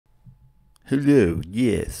Hello,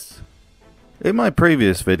 yes. In my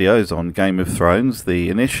previous videos on Game of Thrones, the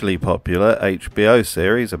initially popular HBO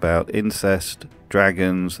series about incest,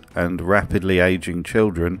 dragons, and rapidly aging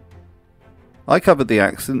children, I covered the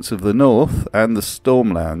accents of the North and the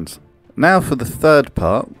Stormlands. Now for the third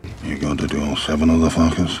part. You got to do all 7 of the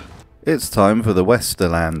fuckers? It's time for the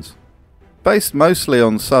Westerlands. Based mostly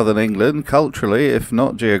on southern England, culturally if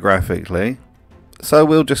not geographically, so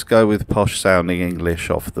we'll just go with posh sounding English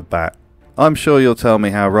off the bat. I'm sure you'll tell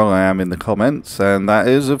me how wrong I am in the comments, and that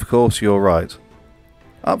is of course you're right.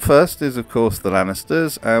 Up first is of course the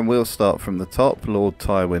Lannisters, and we'll start from the top, Lord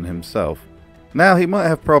Tywin himself. Now he might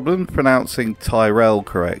have problems pronouncing Tyrell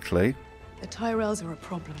correctly. The Tyrells are a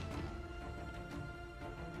problem.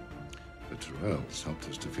 The Tyrells helped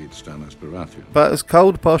us defeat Stannis Baratheon. But as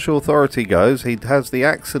cold posh authority goes, he has the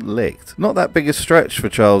accent licked. Not that big a stretch for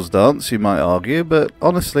Charles Dance, you might argue, but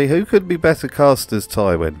honestly, who could be better cast as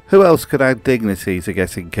Tywin? Who else could add dignity to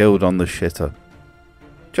getting killed on the shitter?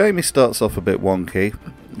 Jaime starts off a bit wonky.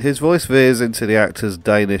 His voice veers into the actor's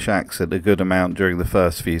Danish accent a good amount during the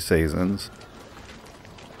first few seasons.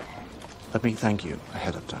 Let me thank you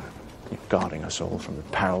ahead of time. You're guarding us all from the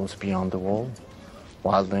perils beyond the wall.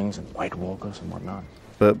 Wildlings and White Walkers and whatnot.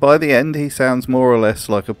 But by the end he sounds more or less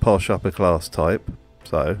like a posh upper class type,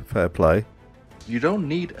 so fair play. You don't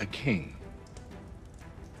need a king.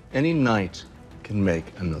 Any knight can make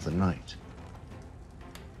another knight.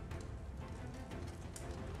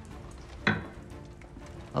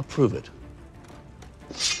 I'll prove it.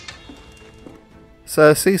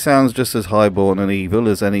 Cersei sounds just as highborn and evil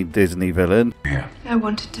as any Disney villain. Yeah. I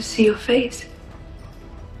wanted to see your face.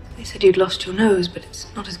 They said you'd lost your nose, but it's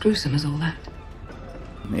not as gruesome as all that.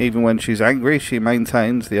 Even when she's angry, she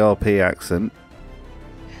maintains the RP accent.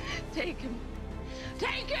 Take him!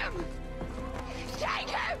 Take him! Take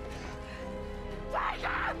him! Take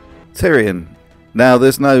him! Tyrion. Now,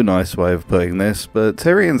 there's no nice way of putting this, but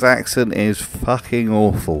Tyrion's accent is fucking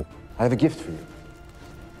awful. I have a gift for you.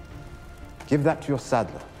 Give that to your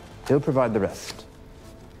saddler. He'll provide the rest.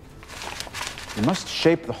 You must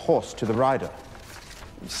shape the horse to the rider.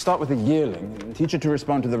 Start with a yearling and teach it to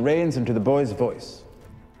respond to the reins and to the boy's voice.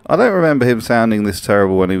 I don't remember him sounding this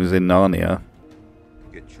terrible when he was in Narnia.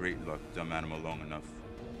 Get treated like a dumb animal long enough.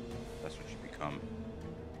 That's what you become.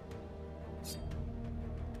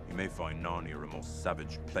 You may find Narnia a more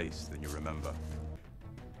savage place than you remember.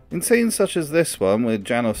 In scenes such as this one with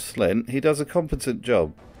Janos Slynt, he does a competent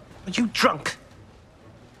job. Are you drunk?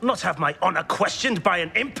 Not have my honor questioned by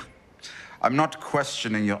an imp? I'm not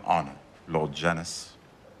questioning your honor, Lord Janos.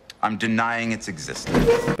 I'm denying its existence.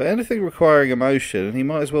 But anything requiring emotion, he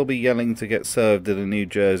might as well be yelling to get served at a New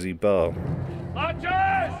Jersey bar. There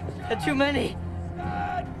are too many.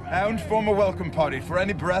 Hound form a welcome party for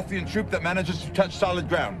any Baratheon troop that manages to touch solid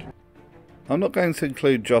ground. I'm not going to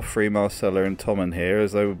include Joffrey, Marcella and Tommen here,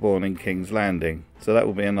 as they were born in King's Landing, so that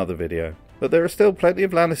will be another video. But there are still plenty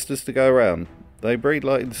of Lannisters to go around. They breed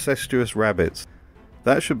like incestuous rabbits.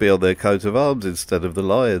 That should be on their coat of arms instead of the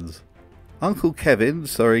lions. Uncle Kevan,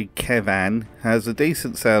 has a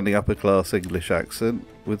decent sounding upper class English accent,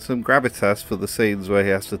 with some gravitas for the scenes where he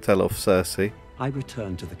has to tell off Cersei. I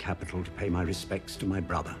returned to the capital to pay my respects to my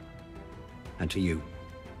brother, and to you,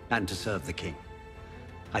 and to serve the king.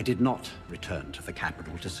 I did not return to the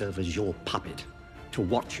capital to serve as your puppet, to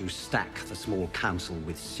watch you stack the small council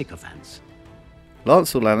with sycophants.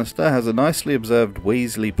 Lancel Lannister has a nicely observed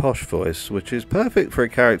Weasley posh voice, which is perfect for a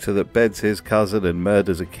character that beds his cousin and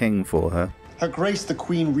murders a king for her. Her Grace the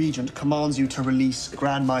Queen Regent commands you to release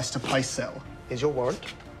Grand Maester Pycelle. Is your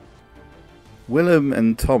warrant? Willem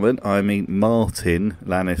and Martin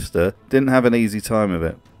Lannister, didn't have an easy time of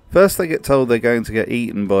it. First they get told they're going to get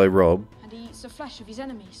eaten by Robb. And he eats the flesh of his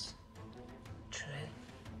enemies.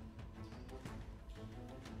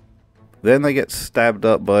 Then they get stabbed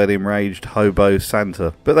up by an enraged hobo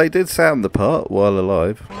Santa. But they did sound the part while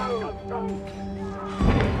alive.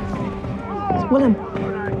 Willem.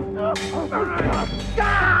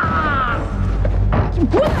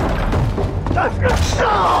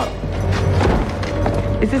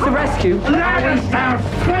 Is this a rescue?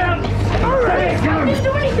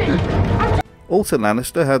 Alton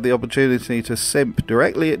Lannister had the opportunity to simp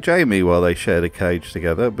directly at Jaime while they shared a cage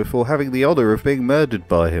together before having the honour of being murdered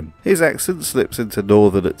by him. His accent slips into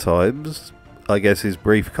northern at times. I guess his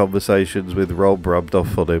brief conversations with Robb rubbed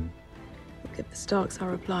off on him. Give the Starks our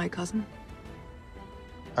reply, cousin.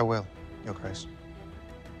 I will, Your Grace.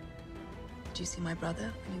 Did you see my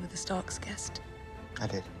brother when you were the Starks' guest? I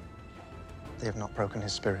did. They have not broken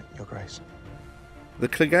his spirit, Your Grace. The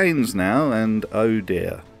Cleganes now, and oh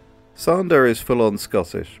dear. Sander is full-on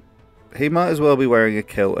Scottish. He might as well be wearing a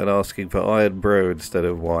kilt and asking for iron brew instead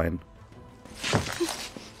of wine.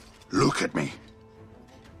 Look at me.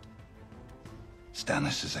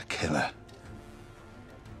 Stannis is a killer.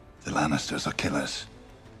 The Lannisters are killers.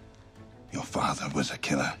 Your father was a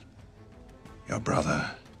killer. Your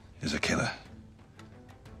brother is a killer.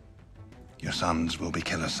 Your sons will be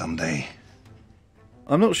killers someday.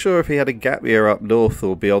 I'm not sure if he had a gap year up north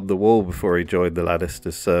or beyond the wall before he joined the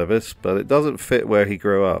Lannisters' service, but it doesn't fit where he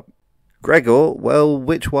grew up. Gregor, well,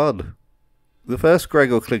 which one? The first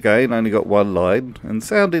Gregor Clegane only got one line, and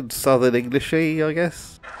sounded Southern Englishy, I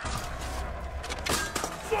guess.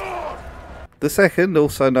 The second,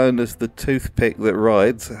 also known as the toothpick that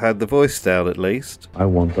rides, had the voice down at least. I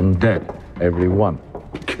want them dead, every one.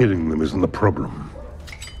 Killing them isn't the problem.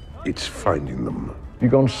 It's finding them. You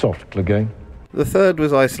gone soft, Clegane? The third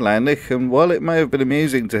was Icelandic, and while it may have been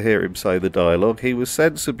amusing to hear him say the dialogue, he was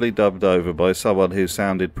sensibly dubbed over by someone who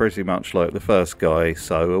sounded pretty much like the first guy,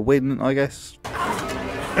 so a win, I guess.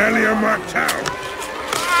 Elia Martel!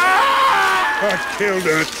 I killed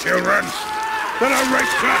her children! Then I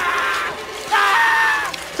raped her!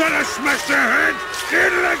 Then I smashed her head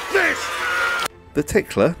in like this! The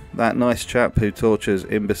Tickler, that nice chap who tortures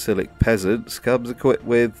imbecilic peasants, comes equipped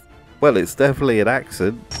with, well, it's definitely an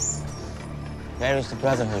accent. Where is the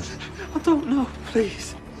Brotherhood? I don't know,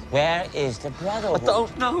 please. Where is the Brotherhood? I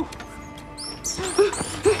don't know.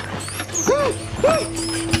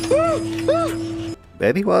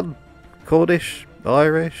 Anyone? Cornish?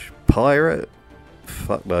 Irish? Pirate?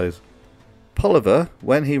 Fuck knows. Polliver,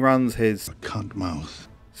 when he runs his cunt mouth,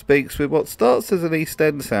 speaks with what starts as an East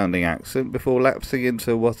End sounding accent before lapsing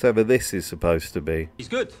into whatever this is supposed to be. He's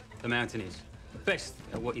good, the Mountain is. Best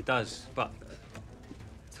at what he does, but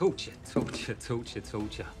torture.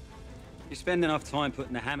 You spend enough time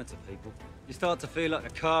putting the hammer to people, you start to feel like a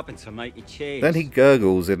carpenter making chairs. Then he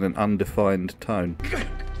gurgles in an undefined tone.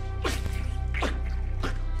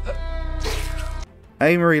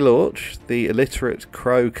 Amory Lorch, the illiterate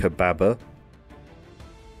crow kebabber,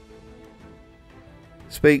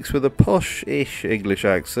 speaks with a posh-ish English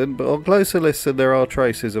accent, but on closer listen there are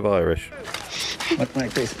traces of Irish. What might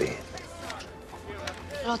this be?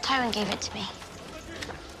 Lord Tywin gave it to me.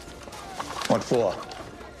 What for?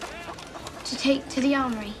 To take to the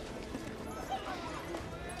armory.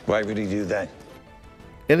 Why would he do that?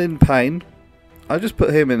 In Pain, I just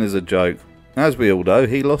put him in as a joke. As we all know,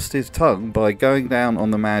 he lost his tongue by going down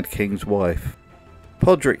on the Mad King's wife.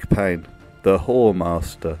 Podrick Payne, the Whore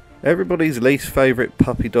Master. Everybody's least favourite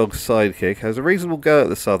puppy dog sidekick, has a reasonable go at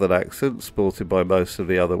the southern accent, sported by most of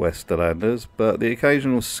the other Westerlanders, but the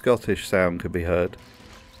occasional Scottish sound could be heard.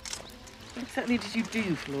 What exactly did you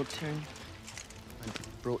do for Lord Tyrone? I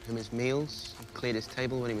brought him his meals, cleared his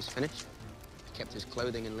table when he was finished, kept his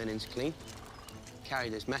clothing and linens clean,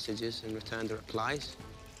 carried his messages and returned the replies.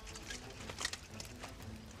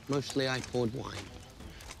 Mostly I poured wine.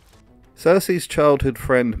 Cersei's childhood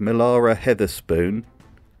friend Melara Heatherspoon,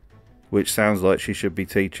 which sounds like she should be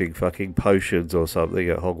teaching fucking potions or something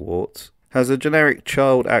at Hogwarts, has a generic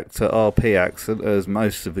child actor RP accent, as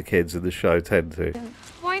most of the kids in the show tend to.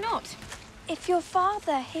 Why not? If your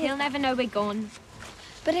father, he'll never know we're gone.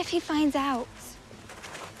 But if he finds out...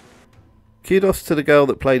 Kudos to the girl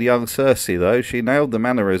that played young Cersei though, she nailed the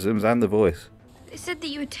mannerisms and the voice. They said that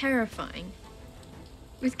you were terrifying.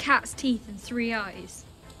 With cat's teeth and 3 eyes.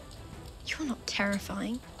 You're not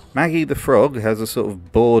terrifying. Maggie the Frog has a sort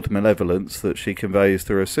of bored malevolence that she conveys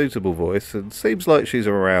through a suitable voice, and seems like she's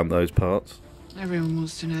around those parts. Everyone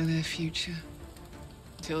wants to know their future.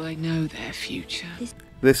 Until they know their future.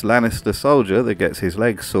 This Lannister soldier that gets his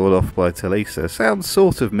legs sawed off by Talisa sounds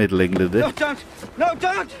sort of Middle Englandish. No, don't! No,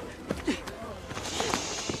 don't!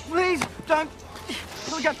 Please, don't!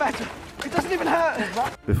 It'll get better. It doesn't even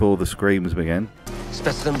hurt. Before the screams begin. It's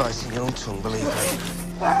better than biting your own tongue, believe me.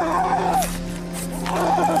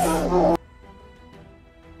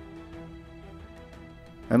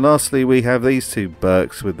 And lastly, we have these two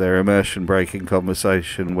Burks with their immersion-breaking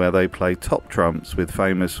conversation where they play top trumps with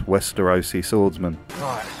famous Westerosi swordsmen.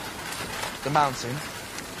 Right. The Mountain.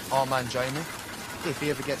 Our man Jamie. If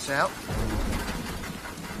he ever gets out.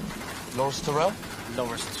 Loras Tyrell.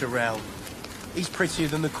 Loras Tyrell. He's prettier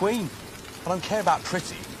than the Queen. I don't care about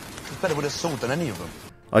pretty. He's better with a sword than any of them.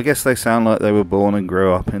 I guess they sound like they were born and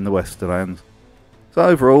grew up in the Westerlands. So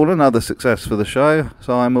overall, another success for the show,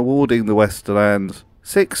 so I'm awarding the Westerlands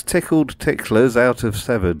 6 tickled ticklers out of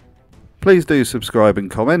 7. Please do subscribe and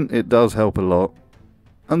comment, it does help a lot.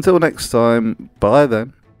 Until next time, bye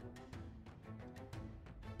then.